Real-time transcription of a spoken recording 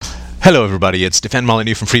Hello everybody, it's Stefan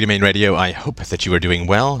Molyneux from Free Domain Radio. I hope that you are doing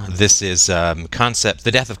well. This is The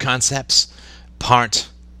Death of Concepts, Part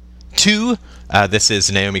 2. This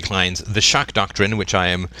is Naomi Klein's The Shock Doctrine, which I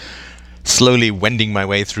am slowly wending my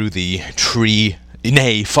way through the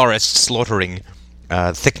forest slaughtering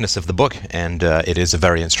thickness of the book, and it is a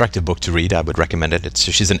very instructive book to read. I would recommend it.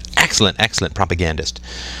 She's an excellent propagandist,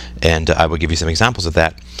 and I will give you some examples of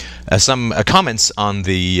that. Some comments on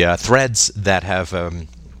the threads that have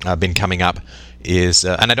been coming up is,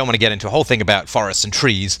 and I don't want to get into a whole thing about forests and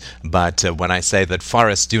trees, but when I say that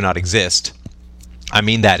forests do not exist, I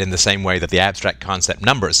mean that in the same way that the abstract concept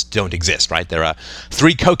numbers don't exist, right? There are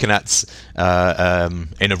three coconuts in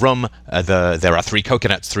a room. There are three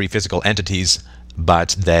coconuts, three physical entities,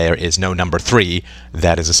 but there is no number 3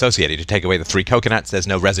 that is associated. You take away the 3 coconuts, there's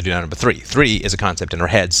no residue number 3. 3 is a concept in our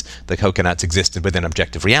heads. The coconuts existed within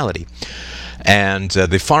objective reality. And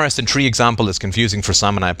the forest and tree example is confusing for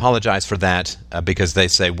some, and I apologize for that, because they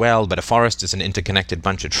say, well, but a forest is an interconnected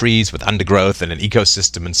bunch of trees with undergrowth and an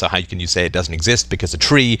ecosystem, and so how can you say it doesn't exist? Because a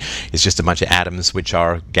tree is just a bunch of atoms which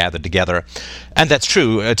are gathered together. And that's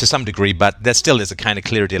true to some degree, but there still is a kind of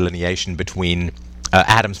clear delineation between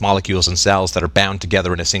atoms, molecules, and cells that are bound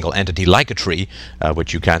together in a single entity like a tree,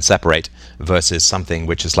 which you can't separate, versus something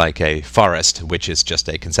which is like a forest, which is just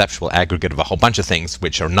a conceptual aggregate of a whole bunch of things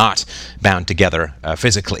which are not bound together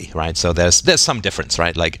physically, right? So there's some difference,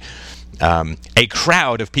 right? Like a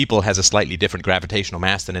crowd of people has a slightly different gravitational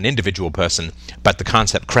mass than an individual person, but the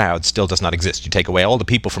concept crowd still does not exist. You take away all the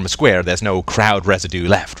people from a square, there's no crowd residue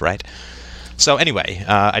left, right? So anyway,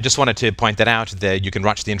 I just wanted to point that out. You can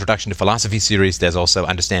watch the Introduction to Philosophy series. There's also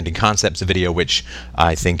Understanding Concepts, a video which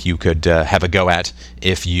I think you could have a go at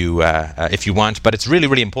if you want. But it's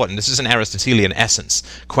really important. This is an Aristotelian essence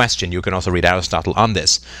question. You can also read Aristotle on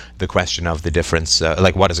this, the question of the difference,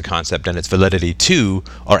 like what is a concept and its validity to,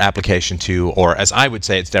 or application to, or as I would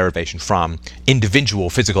say, its derivation from,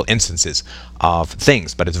 individual physical instances of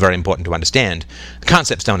things. But it's very important to understand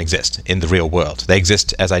concepts don't exist in the real world. They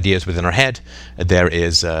exist as ideas within our head. There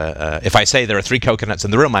is, if I say there are 3 coconuts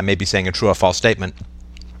in the room, I may be saying a true or false statement,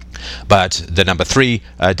 but the number 3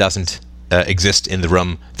 doesn't exist in the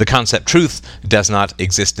room. The concept truth does not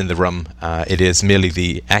exist in the room. It is merely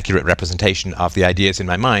the accurate representation of the ideas in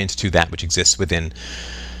my mind to that which exists within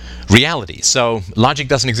reality. So logic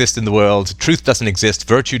doesn't exist in the world, truth doesn't exist,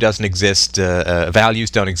 virtue doesn't exist,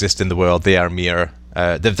 values don't exist in the world. They are mere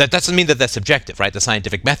that doesn't mean that they're subjective, right? The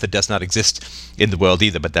scientific method does not exist in the world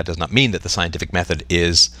either, but that does not mean that the scientific method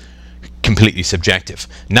is completely subjective.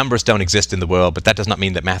 Numbers don't exist in the world, but that does not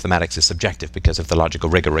mean that mathematics is subjective because of the logical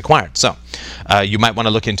rigor required. So you might want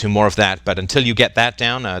to look into more of that, but until you get that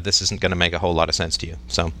down, this isn't going to make a whole lot of sense to you.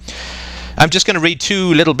 So I'm just going to read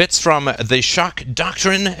 2 little bits from The Shock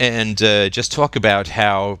Doctrine and just talk about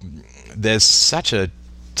how there's such a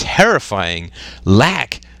terrifying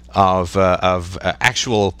lack of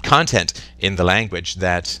actual content in the language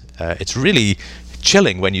that it's really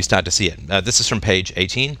chilling when you start to see it. This is from page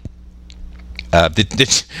 18.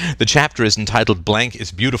 The chapter is entitled "Blank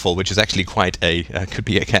is Beautiful," which is actually quite could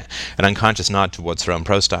be an unconscious nod towards her own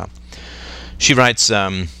prose style. She writes,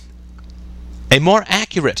 a more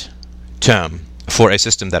accurate term for a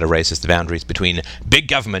system that erases the boundaries between big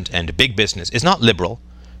government and big business is not liberal,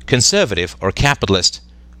 conservative, or capitalist,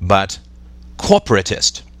 but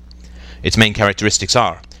corporatist. Its main characteristics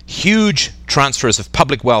are huge transfers of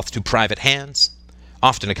public wealth to private hands,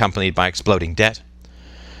 often accompanied by exploding debt,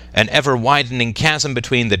 an ever-widening chasm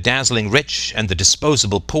between the dazzling rich and the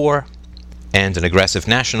disposable poor, and an aggressive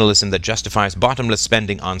nationalism that justifies bottomless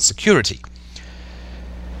spending on security.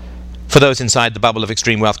 For those inside the bubble of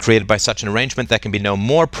extreme wealth created by such an arrangement, there can be no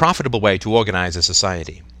more profitable way to organize a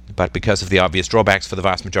society. But because of the obvious drawbacks for the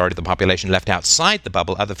vast majority of the population left outside the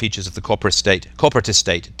bubble, other features of the corporatist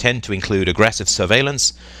state tend to include aggressive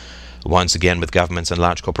surveillance, once again with governments and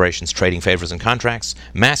large corporations trading favors and contracts,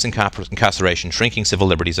 mass incarceration, shrinking civil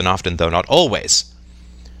liberties, and often, though not always,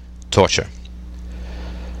 torture.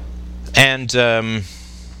 And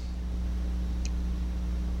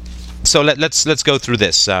so let's go through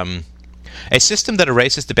this. A system that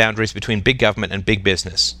erases the boundaries between big government and big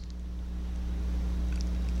business.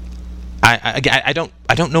 I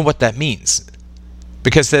don't know what that means,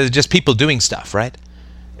 because they're just people doing stuff, right?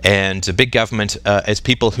 And a big government is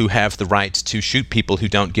people who have the right to shoot people who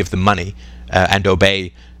don't give them money and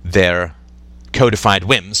obey their codified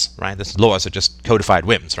whims, right? The laws are just codified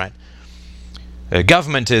whims, right?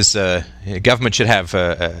 Government should have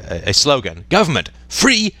a slogan: government,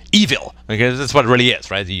 free evil. Okay, that's what it really is,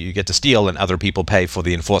 right? You get to steal, and other people pay for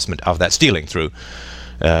the enforcement of that stealing through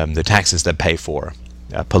the taxes they pay for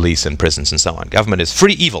police and prisons and so on. Government is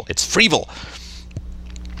free evil. It's freevil.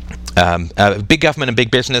 Big government and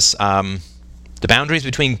big business. The boundaries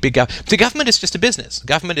between the government is just a business.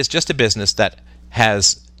 Government is just a business that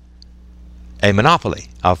has a monopoly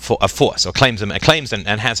of force, or claims and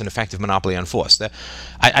has an effective monopoly on force.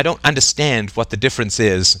 I don't understand what the difference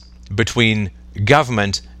is between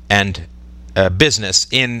government and business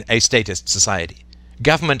in a statist society.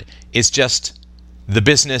 Government is just the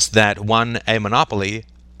business that won a monopoly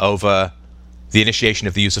over the initiation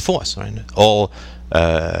of the use of force. Right? All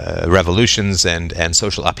revolutions and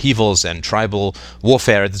social upheavals and tribal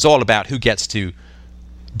warfare, it's all about who gets to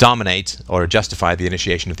dominate or justify the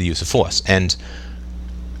initiation of the use of force. And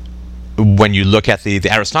when you look at the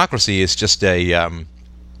aristocracy, it's just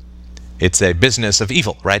it's a business of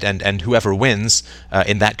evil, right? And whoever wins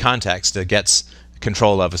in that context gets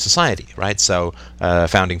control of a society, right? So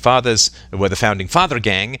founding fathers were the founding father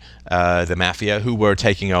gang, the mafia, who were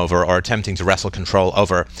taking over or attempting to wrestle control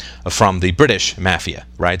over from the British mafia,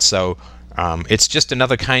 right? So it's just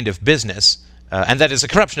another kind of business. And that is a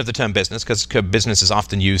corruption of the term business, because business is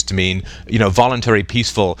often used to mean, voluntary,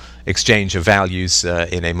 peaceful exchange of values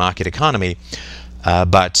in a market economy.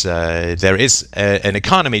 But there is an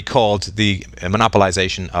economy called the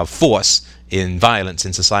monopolization of force in violence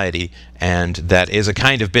in society, and that is a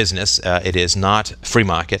kind of business. It is not free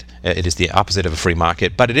market. It is the opposite of a free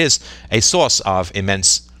market, but it is a source of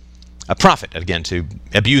immense profit. Again, to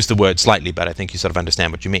abuse the word slightly, but I think you sort of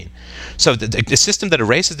understand what you mean. So the system that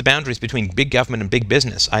erases the boundaries between big government and big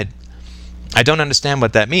business, I don't understand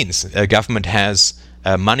what that means. Government has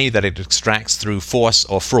money that it extracts through force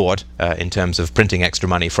or fraud in terms of printing extra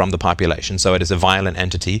money from the population. So it is a violent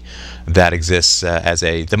entity that exists as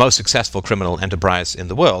the most successful criminal enterprise in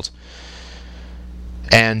the world.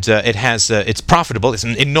 And it's profitable. It's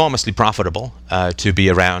enormously profitable to be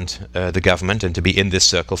around the government and to be in this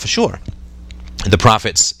circle for sure. The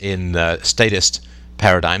profits in statist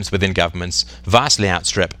paradigms within governments vastly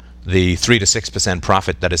outstrip the 3 to 6%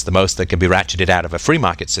 profit that is the most that can be ratcheted out of a free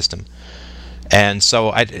market system. And so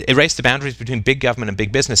I erase the boundaries between big government and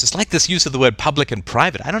big business. It's like this use of the word public and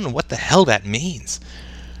private. I don't know what the hell that means.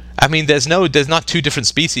 I mean, there's not two different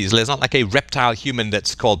species. There's not like a reptile human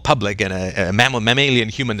that's called public and a mammalian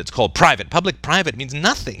human that's called private. Public-private means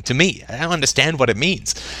nothing to me. I don't understand what it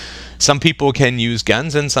means. Some people can use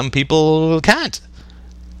guns and some people can't.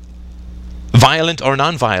 Violent or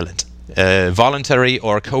non-violent. Voluntary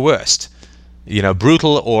or coerced.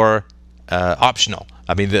 Brutal or optional.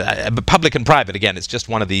 I mean, public and private, again, it's just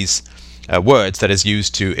one of these words that is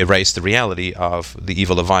used to erase the reality of the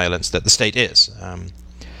evil of violence that the state is.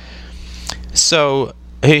 So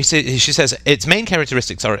she says its main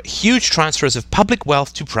characteristics are huge transfers of public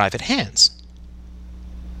wealth to private hands.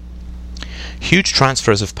 Huge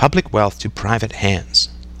transfers of public wealth to private hands.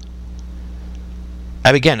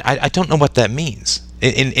 Again, I don't know what that means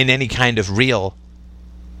in any kind of real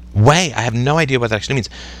way. I have no idea what that actually means.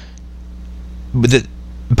 The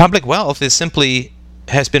public wealth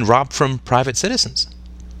has been robbed from private citizens.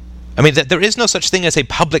 I mean, there is no such thing as a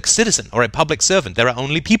public citizen or a public servant. There are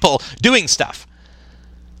only people doing stuff.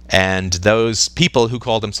 And those people who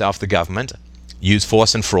call themselves the government use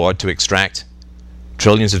force and fraud to extract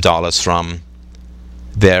trillions of dollars from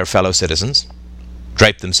their fellow citizens,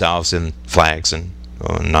 drape themselves in flags and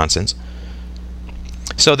nonsense.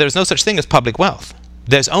 So there's no such thing as public wealth.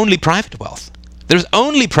 There's only private wealth. There's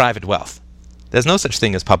only private wealth. There's no such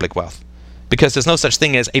thing as public wealth. Because there's no such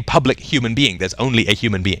thing as a public human being. There's only a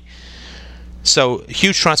human being. So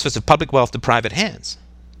huge transfers of public wealth to private hands.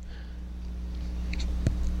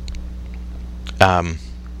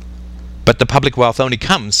 But the public wealth only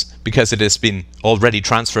comes because it has been already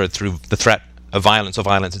transferred through the threat of violence or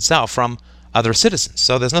violence itself from other citizens.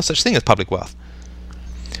 So there's no such thing as public wealth.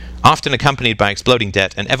 Often accompanied by exploding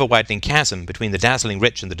debt, an ever-widening chasm between the dazzling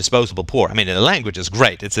rich and the disposable poor. I mean, the language is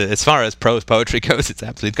great. As far as prose poetry goes, it's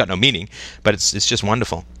got no meaning, but it's just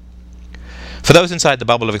wonderful. For those inside the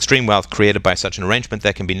bubble of extreme wealth created by such an arrangement,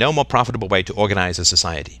 there can be no more profitable way to organize a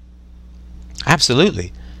society.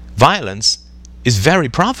 Absolutely. Violence is very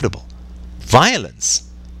profitable. Violence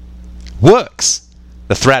works.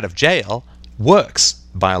 The threat of jail works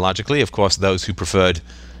biologically. Of course, those who preferred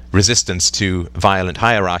resistance to violent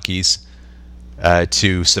hierarchies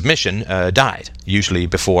to submission died, usually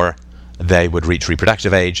before they would reach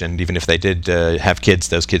reproductive age, and even if they did have kids,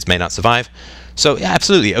 those kids may not survive. So yeah,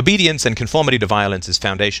 absolutely, obedience and conformity to violence is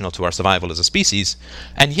foundational to our survival as a species,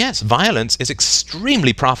 and yes, violence is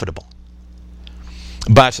extremely profitable.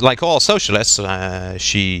 But like all socialists,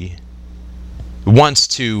 she wants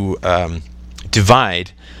to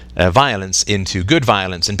divide violence into good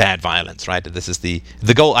violence and bad violence, right? This is the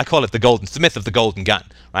goal. I call it the myth of the golden gun,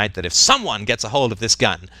 right? That if someone gets a hold of this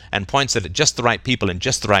gun and points it at just the right people in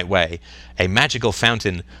just the right way, a magical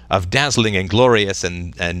fountain of dazzling and glorious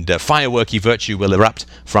and fireworky virtue will erupt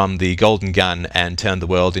from the golden gun and turn the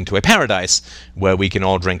world into a paradise where we can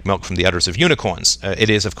all drink milk from the udders of unicorns. It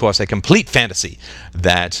is, of course, a complete fantasy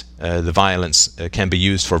that the violence can be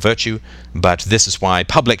used for virtue, but this is why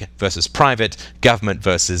public versus private, government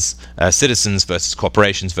versus citizens versus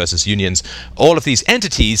corporations versus unions, all of these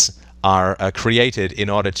entities are created in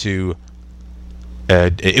order to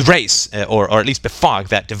erase or at least befog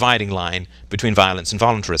that dividing line between violence and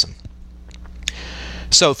voluntarism.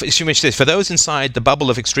 So, for those inside the bubble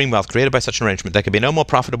of extreme wealth created by such an arrangement, there can be no more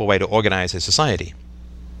profitable way to organize a society.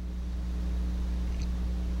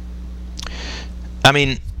 I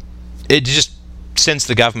mean, it just, since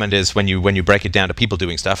the government is, when you break it down to people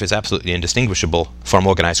doing stuff, is absolutely indistinguishable from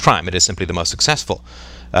organized crime. It is simply the most successful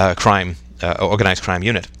organized crime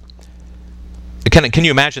unit. Can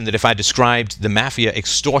you imagine that if I described the mafia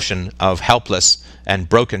extortion of helpless and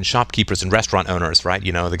broken shopkeepers and restaurant owners, right?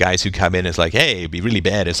 You know, the guys who come in is like, hey, it'd be really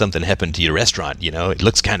bad if something happened to your restaurant, you know, it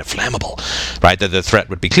looks kind of flammable, right? That the threat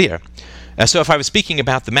would be clear. So if I was speaking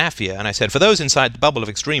about the mafia and I said, for those inside the bubble of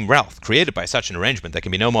extreme wealth created by such an arrangement, there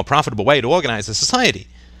can be no more profitable way to organize a society,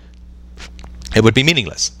 it would be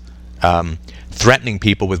meaningless. Threatening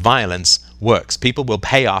people with violence works. People will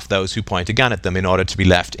pay off those who point a gun at them in order to be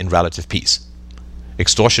left in relative peace.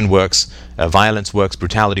 Extortion works, violence works,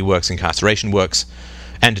 brutality works, incarceration works.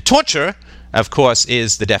 And torture, of course,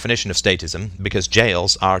 is the definition of statism, because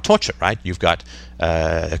jails are torture, right? You've got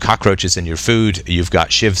cockroaches in your food, you've got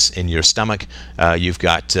shivs in your stomach, you've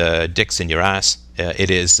got dicks in your ass. It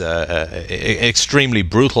is extremely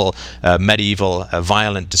brutal, medieval,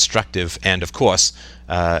 violent, destructive, and of course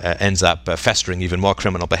ends up festering even more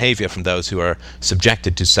criminal behavior from those who are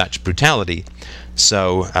subjected to such brutality.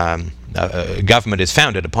 So government is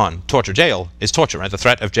founded upon torture. Jail is torture, right? The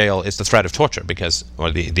threat of jail is the threat of torture, because,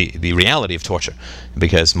 or the reality of torture,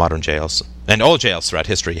 because modern jails and all jails throughout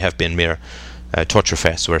history have been mere torture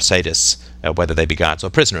fests where sadists, whether they be guards or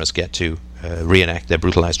prisoners, get to reenact their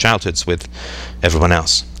brutalized childhoods with everyone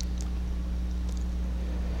else.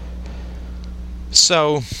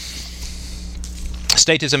 So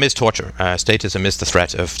statism is torture. Statism is the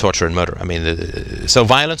threat of torture and murder. I mean, so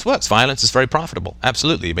violence works. Violence is very profitable.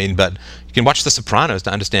 Absolutely. I mean, but you can watch The Sopranos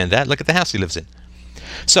to understand that. Look at the house he lives in.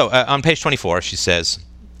 So on page 24, she says,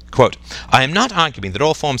 quote, "I am not arguing that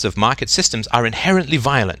all forms of market systems are inherently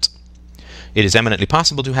violent. It is eminently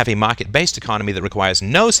possible to have a market-based economy that requires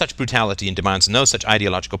no such brutality and demands no such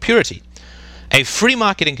ideological purity. A free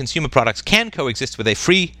market in consumer products can coexist with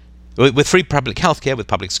free public healthcare, with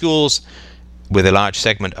public schools, with a large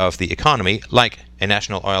segment of the economy, like a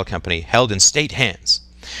national oil company held in state hands.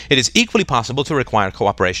 It is equally possible to require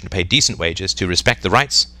cooperation to pay decent wages, to respect the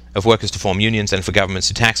rights of workers to form unions, and for governments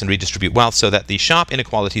to tax and redistribute wealth so that the sharp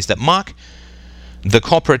inequalities that mark the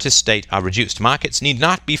corporatist state are reduced. Markets need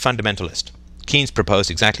not be fundamentalist. Keynes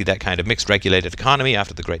proposed exactly that kind of mixed regulated economy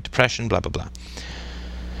after the Great Depression, blah, blah, blah."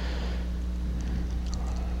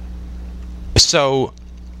 So,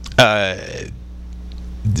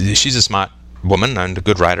 she's a smart woman and a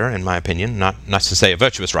good writer, in my opinion. Not to say a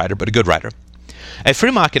virtuous writer, but a good writer. "A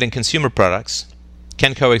free market in consumer products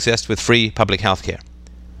can coexist with free public health care."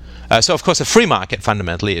 So, of course, a free market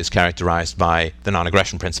fundamentally is characterized by the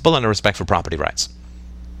non-aggression principle and a respect for property rights.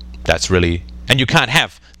 That's really... And you can't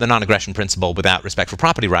have the non-aggression principle without respect for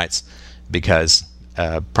property rights, because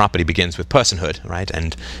property begins with personhood, right?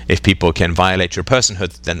 And if people can violate your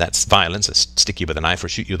personhood, then that's violence, stick you with a knife or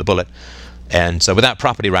shoot you with a bullet. And so without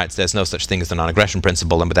property rights, there's no such thing as the non-aggression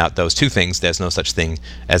principle, and without those two things, there's no such thing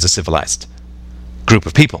as a civilized group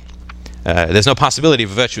of people. There's no possibility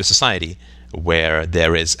of a virtuous society where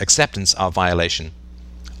there is acceptance of violation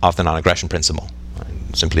of the non-aggression principle.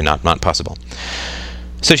 Simply not possible.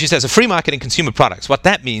 So she says, a free market in consumer products. What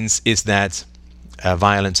that means is that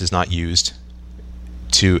violence is not used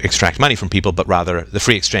to extract money from people, but rather the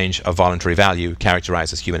free exchange of voluntary value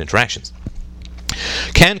characterizes human interactions.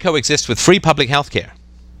 Can coexist with free public health care.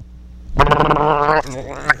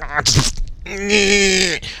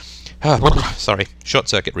 Sorry, short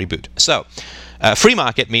circuit reboot. So, free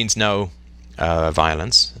market means no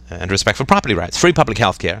violence and respect for property rights. Free public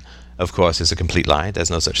health care, of course, is a complete lie.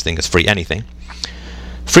 There's no such thing as free anything.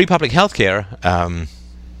 Free public health care,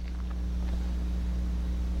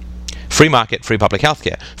 free market, free public health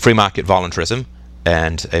care, free market voluntarism,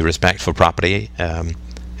 and a respect for property,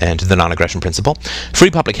 and the non-aggression principle.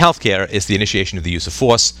 Free public health care is the initiation of the use of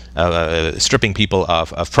force, stripping people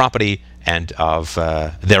of property, and of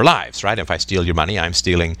their lives, right? If I steal your money, I'm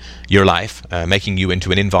stealing your life, making you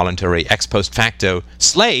into an involuntary ex post facto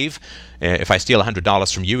slave. If I steal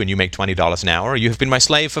 $100 from you and you make $20 an hour, you have been my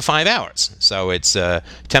slave for 5 hours. So it's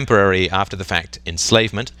temporary after-the-fact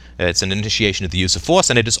enslavement. It's an initiation of the use of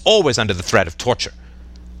force, and it is always under the threat of torture,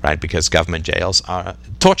 right? Because government jails are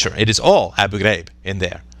torture. It is all Abu Ghraib in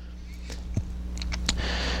there.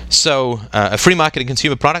 So a free market in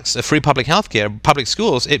consumer products, a free public health care, public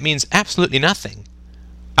schools, it means absolutely nothing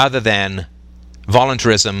other than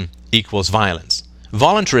voluntarism equals violence.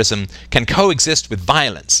 Voluntarism can coexist with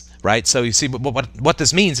violence, right? So you see, what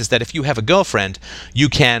this means is that if you have a girlfriend, you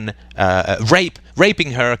can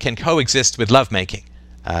raping her can coexist with lovemaking.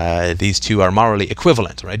 These two are morally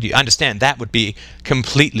equivalent, right? You understand that would be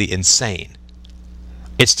completely insane.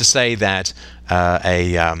 It's to say that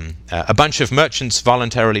a bunch of merchants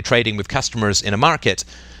voluntarily trading with customers in a market,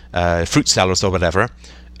 fruit sellers or whatever,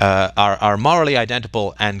 are morally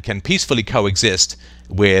identical and can peacefully coexist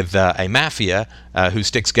with a mafia who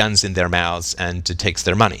sticks guns in their mouths and takes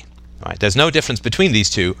their money. Right? There's no difference between these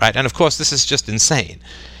two, right? And of course, this is just insane.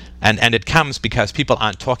 And it comes because people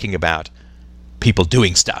aren't talking about people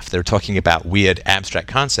doing stuff. They're talking about weird abstract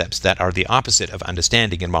concepts that are the opposite of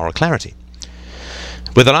understanding and moral clarity.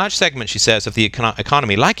 With a large segment, she says, of the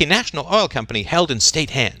economy, like a national oil company, held in state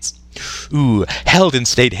hands. Ooh, held in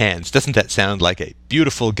state hands. Doesn't that sound like a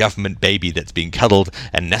beautiful government baby that's being cuddled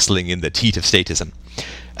and nestling in the teat of statism?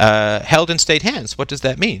 Held in state hands, what does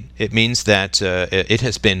that mean? It means that it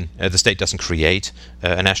has been, the state doesn't create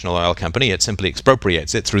a national oil company, it simply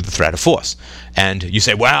expropriates it through the threat of force. And you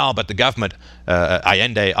say, well, but the government,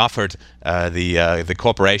 Allende offered the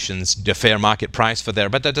corporations a fair market price for their,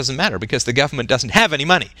 but that doesn't matter because the government doesn't have any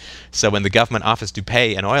money. So when the government offers to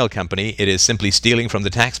pay an oil company, it is simply stealing from the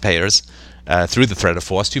taxpayers through the threat of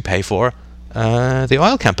force to pay for the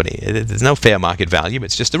oil company. There's no fair market value,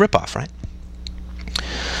 it's just a ripoff, right?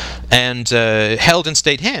 And held in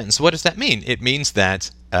state hands. What does that mean? It means that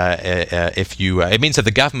it means that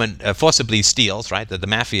the government forcibly steals, right? That the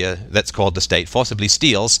mafia, that's called the state, forcibly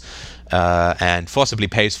steals and forcibly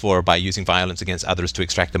pays for by using violence against others to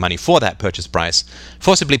extract the money for that purchase price.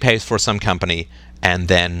 Forcibly pays for some company, and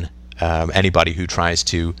then anybody who tries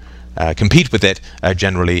to compete with it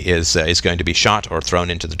generally is going to be shot or thrown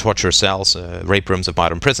into the torture cells, rape rooms of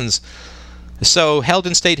modern prisons. So held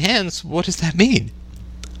in state hands. What does that mean?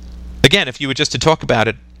 Again, if you were just to talk about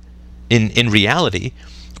it in reality,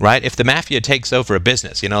 right? If the mafia takes over a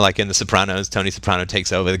business, like in The Sopranos, Tony Soprano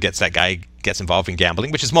takes over, gets involved in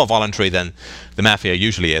gambling, which is more voluntary than the mafia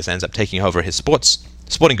usually is, ends up taking over his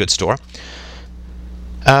sporting goods store.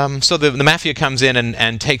 So the mafia comes in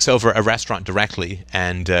and takes over a restaurant directly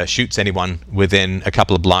and shoots anyone within a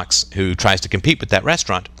couple of blocks who tries to compete with that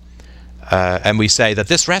restaurant. And we say that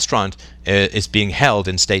this restaurant is being held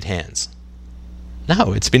in state hands.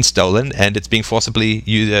 No, it's been stolen and it's being forcibly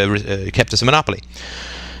kept as a monopoly.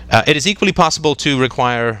 It is equally possible to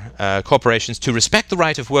require corporations to respect the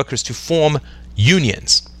right of workers to form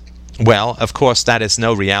unions. Well, of course, that is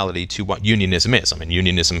no reality to what unionism is. I mean,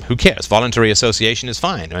 unionism, who cares? Voluntary association is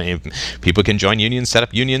fine. I mean, people can join unions, set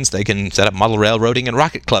up unions. They can set up model railroading and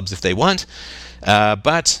rocket clubs if they want.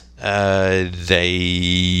 But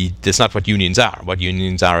that's not what unions are. What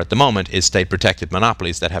unions are at the moment is state-protected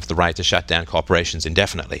monopolies that have the right to shut down corporations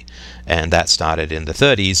indefinitely. And that started in the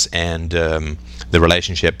 30s, and the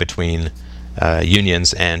relationship between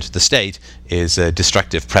unions and the state is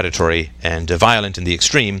destructive, predatory, and violent in the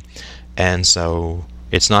extreme. And so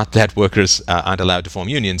it's not that workers aren't allowed to form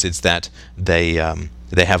unions, it's that they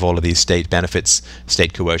have all of these state benefits,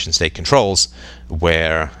 state coercion, state controls,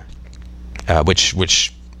 where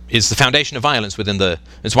which is the foundation of violence within the...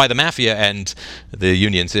 It's why the mafia and the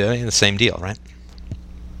unions are the same deal, right?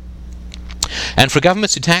 And for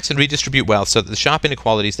governments to tax and redistribute wealth so that the sharp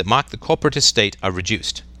inequalities that mark the corporatist state are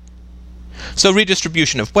reduced. So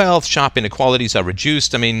redistribution of wealth, sharp inequalities are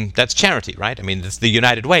reduced. I mean, that's charity, right? I mean, the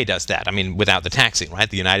United Way does that. I mean, without the taxing, right?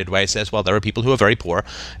 The United Way says, well, there are people who are very poor,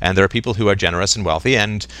 and there are people who are generous and wealthy,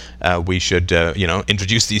 and we should,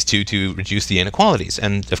 introduce these two to reduce the inequalities.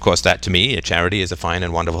 And, of course, that, to me, a charity is a fine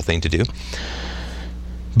and wonderful thing to do.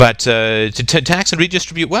 But to tax and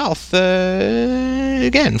redistribute wealth,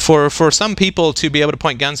 again, for some people to be able to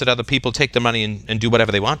point guns at other people, take their money and do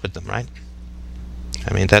whatever they want with them, right?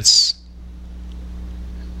 I mean, that's...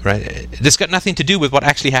 right? This got nothing to do with what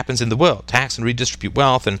actually happens in the world. Tax and redistribute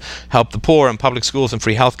wealth and help the poor and public schools and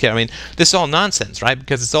free healthcare. I mean, this is all nonsense, right?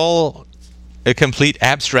 Because it's all a complete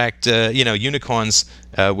abstract, unicorns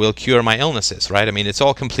will cure my illnesses, right? I mean, it's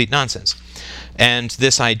all complete nonsense. And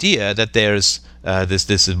this idea that there's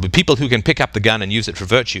this people who can pick up the gun and use it for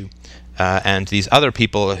virtue, and these other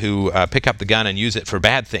people who pick up the gun and use it for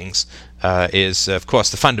bad things is, of course,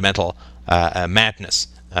 the fundamental madness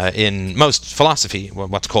in most philosophy,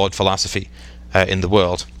 what's called philosophy in the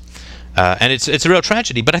world. And it's a real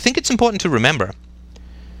tragedy. But I think it's important to remember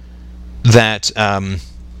that,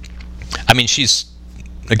 she's,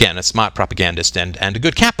 again, a smart propagandist and a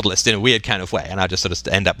good capitalist in a weird kind of way. And I'll just sort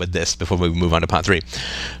of end up with this before we move on to part 3.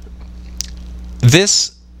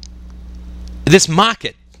 This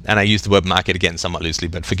market, and I use the word market again somewhat loosely,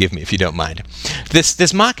 but forgive me if you don't mind.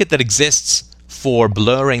 This market that exists for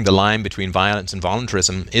blurring the line between violence and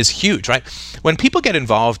voluntarism is huge, right? When people get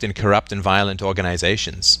involved in corrupt and violent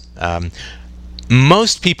organizations,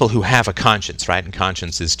 most people who have a conscience, right, and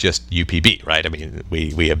conscience is just UPB, right? I mean,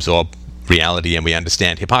 we absorb reality and we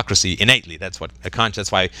understand hypocrisy innately. That's what a conscience.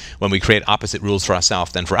 That's why when we create opposite rules for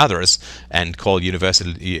ourselves than for others and call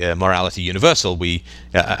morality universal,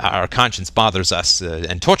 our conscience bothers us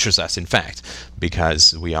and tortures us, in fact,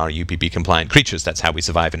 because we are UPB compliant creatures. That's how we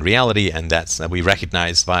survive in reality, and we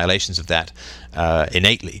recognize violations of that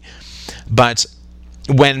innately. But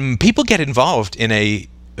when people get involved in a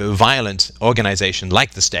violent organization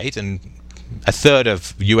like the state, and a third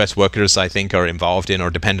of U.S. workers, I think, are involved in or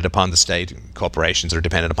dependent upon the state. Corporations are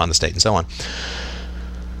dependent upon the state, and so on.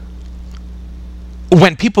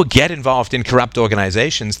 When people get involved in corrupt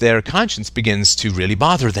organizations, their conscience begins to really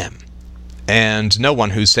bother them. And no one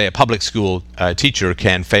who's, say, a public school teacher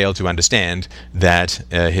can fail to understand that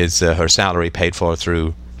her salary paid for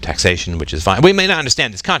through taxation, which is fine. We may not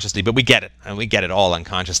understand this consciously, but we get it, and we get it all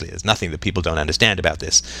unconsciously. There's nothing that people don't understand about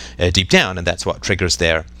this deep down, and that's what triggers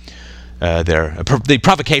the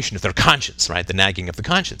provocation of their conscience, right? The nagging of the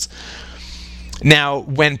conscience. Now,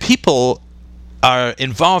 when people are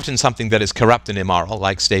involved in something that is corrupt and immoral,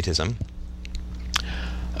 like statism,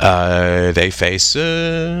 they face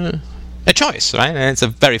a choice, right? And it's a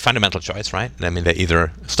very fundamental choice, right? I mean, they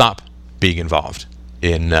either stop being involved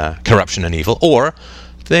in corruption and evil, or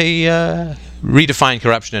they redefine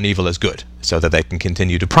corruption and evil as good, so that they can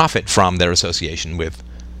continue to profit from their association with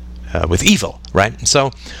evil, right? And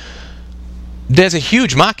so there's a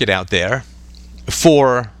huge market out there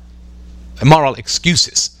for moral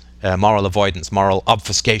excuses, moral avoidance, moral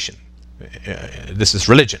obfuscation. This is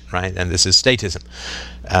religion, right? And this is statism.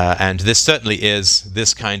 And this certainly is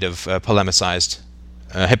this kind of polemicized,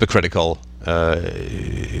 hypocritical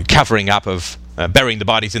covering up of burying the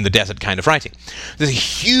bodies in the desert kind of writing. There's a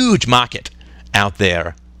huge market out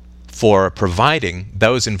there for providing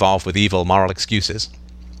those involved with evil moral excuses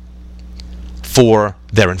for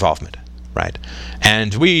their involvement. Right,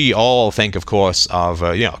 and we all think, of course, of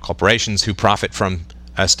corporations who profit from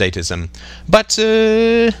statism, but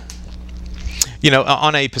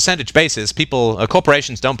on a percentage basis,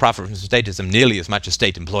 corporations don't profit from statism nearly as much as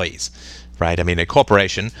state employees, right? I mean, a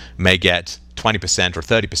corporation may get 20% or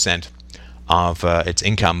 30% of its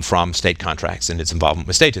income from state contracts and its involvement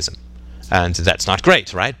with statism, and that's not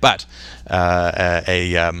great, right? But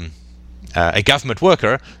a government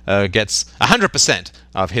worker gets 100%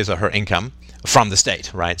 of his or her income from the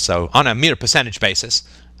state, right? So on a mere percentage basis,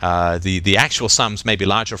 the actual sums may be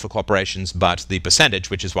larger for corporations, but the percentage,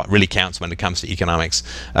 which is what really counts when it comes to economics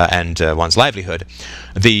and one's livelihood,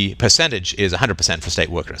 the percentage is 100% for state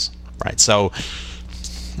workers, right? So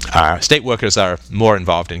state workers are more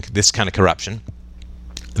involved in this kind of corruption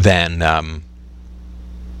than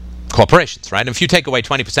corporations, right? And if you take away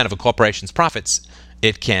 20% of a corporation's profits,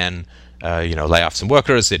 it can lay off some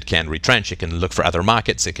workers, it can retrench, it can look for other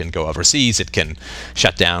markets, it can go overseas, it can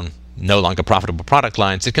shut down no longer profitable product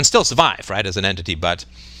lines. It can still survive, right, as an entity, but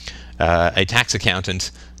a tax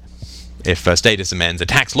accountant, if statism ends, a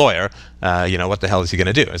tax lawyer, what the hell is he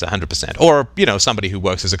going to do? Is 100%. Or, somebody who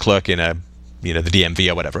works as a clerk in the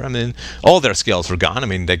DMV or whatever. I mean, all their skills were gone. I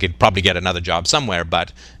mean, they could probably get another job somewhere,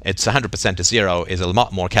 but it's 100% to zero is a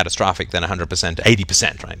lot more catastrophic than 100% to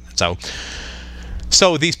 80%, right?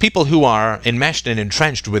 So these people who are enmeshed and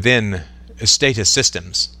entrenched within statist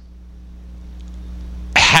systems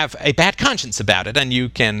have a bad conscience about it, and you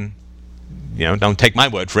can, don't take my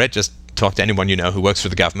word for it, just talk to anyone who works for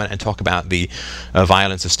the government and talk about the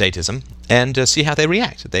violence of statism and see how they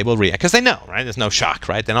react. They will react because they know, right? There's no shock,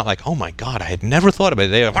 right? They're not like, oh my God, I had never thought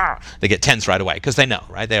about it. They get tense right away because they know,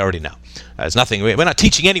 right? They already know. There's nothing. We're not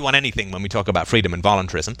teaching anyone anything when we talk about freedom and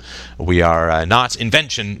voluntarism. We are not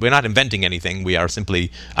inventing anything. We are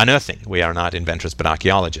simply unearthing. We are not inventors but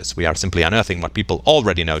archaeologists. We are simply unearthing what people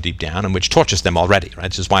already know deep down and which tortures them already, right?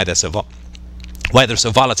 Which is why they're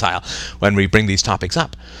so volatile when we bring these topics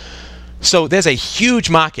up. So there's a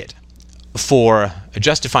huge market for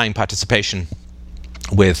justifying participation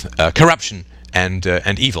with corruption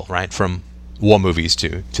and evil, right, from war movies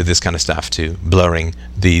to this kind of stuff, to blurring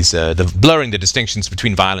the distinctions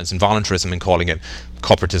between violence and voluntarism and calling it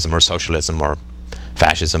corporatism or socialism or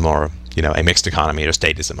fascism or a mixed economy or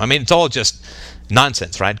statism. I mean, it's all just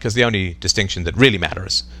nonsense, right? Because the only distinction that really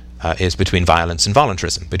matters is between violence and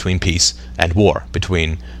voluntarism, between peace and war,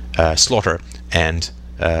 between slaughter and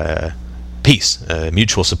peace,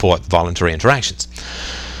 mutual support, voluntary interactions.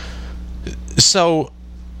 So,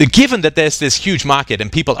 given that there's this huge market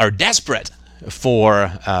and people are desperate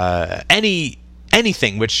for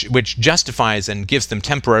anything which justifies and gives them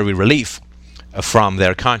temporary relief from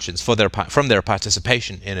their conscience, from their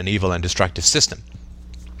participation in an evil and destructive system,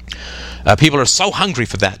 people are so hungry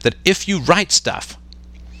for that if you write stuff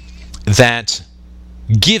that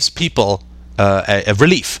gives people a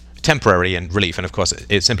relief, temporary and relief, and of course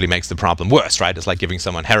it simply makes the problem worse, right? It's like giving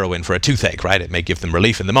someone heroin for a toothache, right? It may give them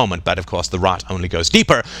relief in the moment, but of course the rot only goes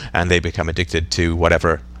deeper and they become addicted to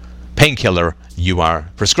whatever painkiller you are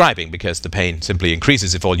prescribing, because the pain simply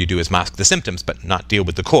increases if all you do is mask the symptoms but not deal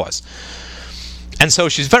with the cause. And so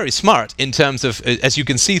she's very smart in terms of, as you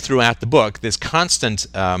can see throughout the book, this constant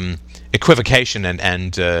equivocation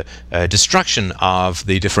and destruction of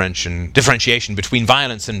the differentiation between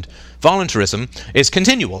violence and voluntarism is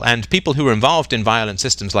continual. And people who are involved in violent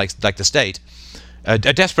systems like the state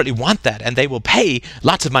desperately want that, and they will pay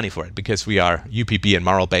lots of money for it, because we are UPB and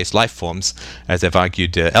moral-based life forms, as I've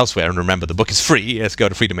argued elsewhere. And remember, the book is free. Let's go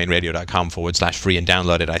to freedomainradio.com/free and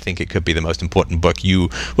download it. I think it could be the most important book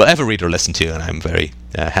you will ever read or listen to, and I'm very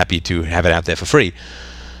happy to have it out there for free.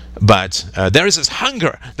 But there is this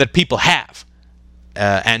hunger that people have,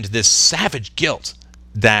 and this savage guilt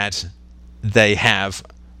that they have,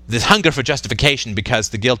 this hunger for justification, because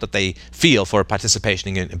the guilt that they feel for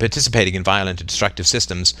participating in violent and destructive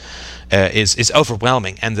systems is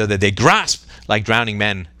overwhelming, and they grasp like drowning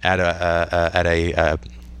men at a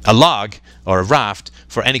log or a raft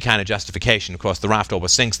for any kind of justification. Of course, the raft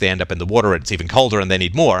always sinks. They end up in the water. It's even colder, and they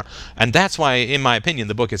need more. And that's why, in my opinion,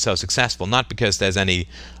 the book is so successful. Not because there's any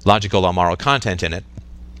logical or moral content in it,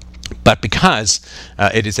 but because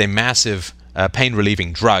it is a massive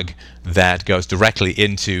pain-relieving drug that goes directly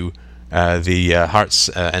into the hearts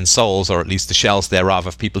and souls, or at least the shells thereof,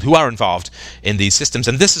 of people who are involved in these systems.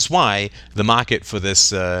 And this is why the market for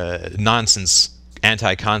this nonsense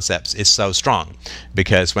anti-concepts is so strong,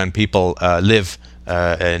 because when people live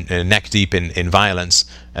neck deep in violence,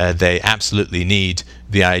 they absolutely need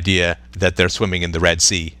the idea that they're swimming in the Red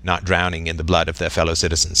Sea, not drowning in the blood of their fellow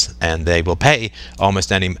citizens, and they will pay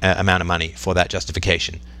almost any amount of money for that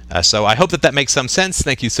justification. So I hope that makes some sense.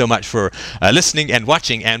 Thank you so much for listening and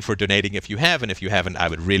watching, and for donating if you have, and if you haven't, I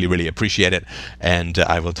would really, really appreciate it, and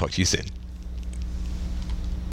I will talk to you soon.